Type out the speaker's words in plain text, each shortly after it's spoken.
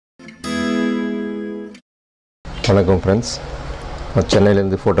வணக்கம் ஃப்ரெண்ட்ஸ், நான்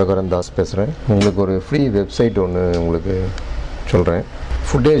சென்னையிலேருந்து ஃபோட்டோக்காரன் தாஸ் பேசுகிறேன். உங்களுக்கு ஒரு ஃப்ரீ வெப்சைட் ஒன்று உங்களுக்கு சொல்கிறேன்.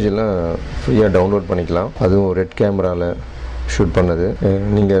 ஃபுட்டேஜெல்லாம் ஃப்ரீயாக டவுன்லோட் பண்ணிக்கலாம். அதுவும் ரெட் கேமராவில் ஷூட் பண்ணது.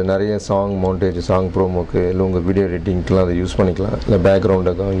 நீங்கள் நிறைய சாங் மவுண்டேஜ், சாங் ப்ரோமோக்கு இல்லை உங்கள் வீடியோ எடிட்டிங்க்கெலாம் அதை யூஸ் பண்ணிக்கலாம். இல்லை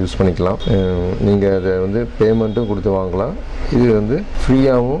பேக்ரவுண்டுக்கும் யூஸ் பண்ணிக்கலாம். நீங்கள் அதை வந்து பேமெண்ட்டும் கொடுத்து வாங்கலாம். இது வந்து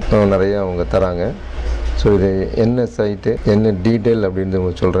ஃப்ரீயாகவும் நிறையா அவங்க தராங்க. ஸோ இது என்ன சைட்டு, என்ன டீட்டெயில் அப்படின்றது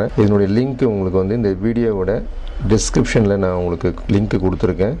உங்களுக்கு சொல்கிறேன். இதனுடைய லிங்க் உங்களுக்கு வந்து இந்த வீடியோவோட டிஸ்கிரிப்ஷனில் நான் உங்களுக்கு லிங்க்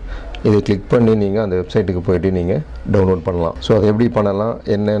கொடுத்துருக்கேன். இதை கிளிக் பண்ணி நீங்கள் அந்த வெப்சைட்டுக்கு போய்ட்டு நீங்கள் டவுன்லோட் பண்ணலாம். ஸோ அதை எப்படி பண்ணலாம்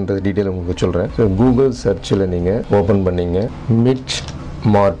என்னன்றது டீட்டெயில் உங்களுக்கு சொல்கிறேன். ஸோ கூகுள் சர்ச்சில் நீங்கள் ஓப்பன் பண்ணிங்க மிட்ச்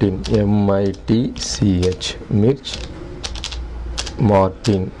Martin, MITCH, மிட்ச்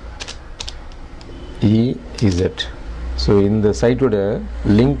Martin, EZ. So இந்த சைட்டோட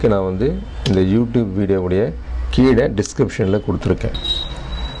லிங்க் நான் வந்து இந்த யூடியூப் வீடியோவுடைய கீழே டிஸ்கிரிப்ஷனில் கொடுத்துருக்கேன்.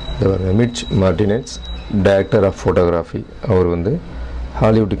 இது மிட்ச் மார்டினெஸ், டைரக்டர் ஆஃப் ஃபோட்டோகிராஃபி. அவர் வந்து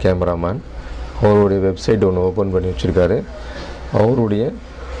ஹாலிவுட் கேமராமேன். அவருடைய வெப்சைட் ஒன்று ஓப்பன் பண்ணி வச்சுருக்காரு. அவருடைய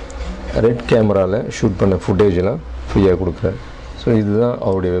ரெட் கேமராவில் ஷூட் பண்ண ஃபுட்டேஜெலாம் ஃப்ரீயாக கொடுக்குறாரு. ஸோ இதுதான்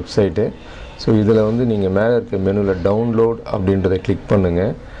அவருடைய வெப்சைட்டு. ஸோ இதில் வந்து நீங்கள் மேலே இருக்க மெனுவில் டவுன்லோட் அப்படின்றத கிளிக்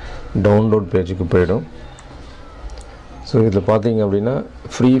பண்ணுங்கள். டவுன்லோட் பேஜுக்கு போயிடும். ஸோ இதில் பார்த்தீங்க அப்படின்னா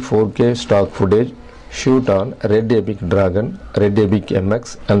free 4K stock footage shoot on red Epic dragon, red Epic MX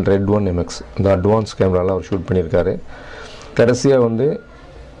and red 1 MX. இந்த அட்வான்ஸ் கேமராவில் அவர் ஷூட் பண்ணியிருக்காரு. கடைசியாக வந்து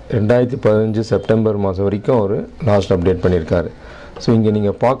 2015 செப்டம்பர் மாதம் வரைக்கும் அவர் லாஸ்ட் அப்டேட் பண்ணியிருக்காரு. ஸோ இங்கே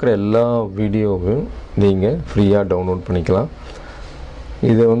நீங்கள் பார்க்குற எல்லா வீடியோவும் நீங்கள் ஃப்ரீயாக டவுன்லோட் பண்ணிக்கலாம்.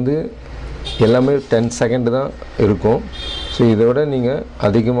 இது வந்து எல்லாமே 10 செகண்ட் தான் இருக்கும். ஸோ இதை விட நீங்கள்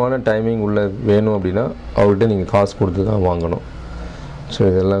அதிகமான டைமிங் உள்ள வேணும் அப்படின்னா அவர்கிட்ட நீங்கள் காசு கொடுத்து தான் வாங்கணும். ஸோ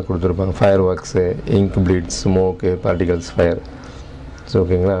இதெல்லாம் கொடுத்துருப்பாங்க. Fire works, ink pleat, smoke, particles, fire. So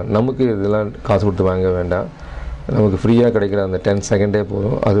ஓகேங்களா, நமக்கு இதெல்லாம் காசு கொடுத்து வாங்க வேண்டாம். நமக்கு ஃப்ரீயாக கிடைக்கிற அந்த 10 செகண்டே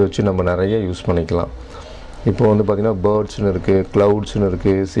போதும். அதை வச்சு நம்ம நிறைய யூஸ் பண்ணிக்கலாம். இப்போ வந்து பார்த்திங்கன்னா பேர்ட்ஸ்னு இருக்குது, க்ளவுட்ஸ்னு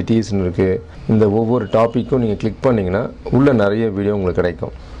இருக்குது, சிட்டிஸ்னு இருக்குது. இந்த ஒவ்வொரு டாப்பிக்கும் நீங்கள் கிளிக் பண்ணிங்கன்னா உள்ளே நிறைய வீடியோ உங்களுக்கு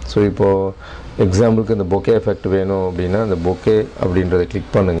கிடைக்கும். ஸோ இப்போது எக்ஸாம்பிளுக்கு இந்த பொக்கே எஃபெக்ட் வேணும் அப்படின்னா அந்த பொக்கே அப்படின்றத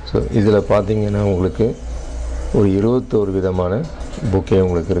கிளிக் பண்ணுங்கள். ஸோ இதில் பார்த்தீங்கன்னா உங்களுக்கு ஒரு 21 விதமான பொக்கே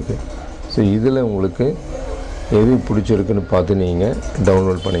உங்களுக்கு இருக்குது. ஸோ இதில் உங்களுக்கு எது பிடிச்சிருக்குன்னு பார்த்து நீங்கள்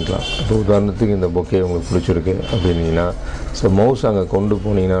டவுன்லோட் பண்ணிக்கலாம். இப்போ உதாரணத்துக்கு இந்த பொக்கே உங்களுக்கு பிடிச்சிருக்கு அப்படின்னீங்கன்னா ஸோ மவுஸ் அங்கே கொண்டு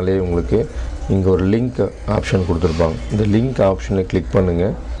போனீங்கனாலே உங்களுக்கு இங்கே ஒரு லிங்க் ஆப்ஷன் கொடுத்துருப்பாங்க. இந்த லிங்க் ஆப்ஷனை கிளிக்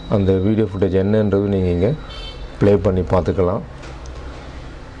பண்ணுங்கள். அந்த வீடியோ ஃபுட்டேஜ் என்னன்றது நீங்கள் இங்கே ப்ளே பண்ணி பார்த்துக்கலாம்.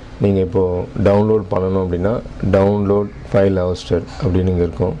 நீங்கள் இப்போது டவுன்லோட் பண்ணணும் அப்படின்னா டவுன்லோட் ஃபைல் ஹோஸ்டர் அப்படின்னு இங்கே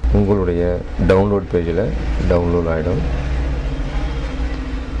இருக்கும். உங்களுடைய டவுன்லோட் பேஜில் டவுன்லோட் ஆகிடும்.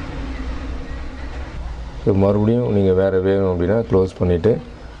 ஸோ மறுபடியும் நீங்கள் வேறு வேணும் அப்படின்னா க்ளோஸ் பண்ணிவிட்டு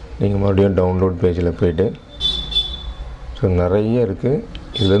நீங்கள் மறுபடியும் டவுன்லோட் பேஜில் போய்ட்டு ஸோ நிறைய இருக்குது.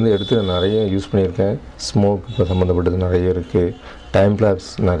 இதுலேருந்து எடுத்து நான் நிறைய யூஸ் பண்ணியிருக்கேன். ஸ்மோக் இப்போ சம்மந்தப்பட்டது நிறைய இருக்குது. டைம்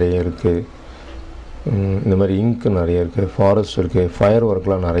லாப்ஸ் நிறைய இருக்குது. இந்த மாதிரி இங்க்கு நிறைய இருக்குது. ஃபாரஸ்ட் இருக்குது. ஃபயர்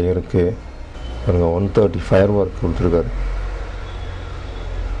ஒர்க்லாம் நிறைய இருக்குது. பாருங்க 130 ஃபயர் ஒர்க் கொடுத்துருக்காரு.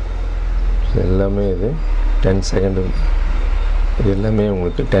 எல்லாமே இது 10 செகண்டு. இது எல்லாமே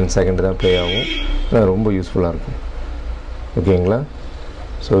உங்களுக்கு 10 செகண்ட் தான் ப்ளே ஆகும். ஆனால் ரொம்ப யூஸ்ஃபுல்லாக இருக்கும். ஓகேங்களா?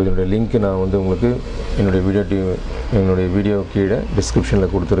 ஸோ இதனுடைய லிங்க்கு நான் வந்து உங்களுக்கு என்னுடைய வீடியோ கீழே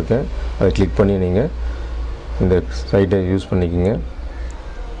டிஸ்கிரிப்ஷனில் கொடுத்துருக்கேன். அதை கிளிக் பண்ணி நீங்கள் இந்த சைட்டை யூஸ் பண்ணிக்கோங்க.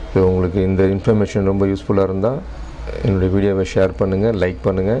 ஸோ உங்களுக்கு இந்த இன்ஃபர்மேஷன் ரொம்ப யூஸ்ஃபுல்லாக இருந்தால் என்னுடைய வீடியோவை ஷேர் பண்ணுங்கள், லைக்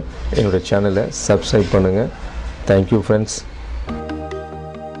பண்ணுங்கள், என்னுடைய சேனலை சப்ஸ்கிரைப் பண்ணுங்கள். Thank you friends.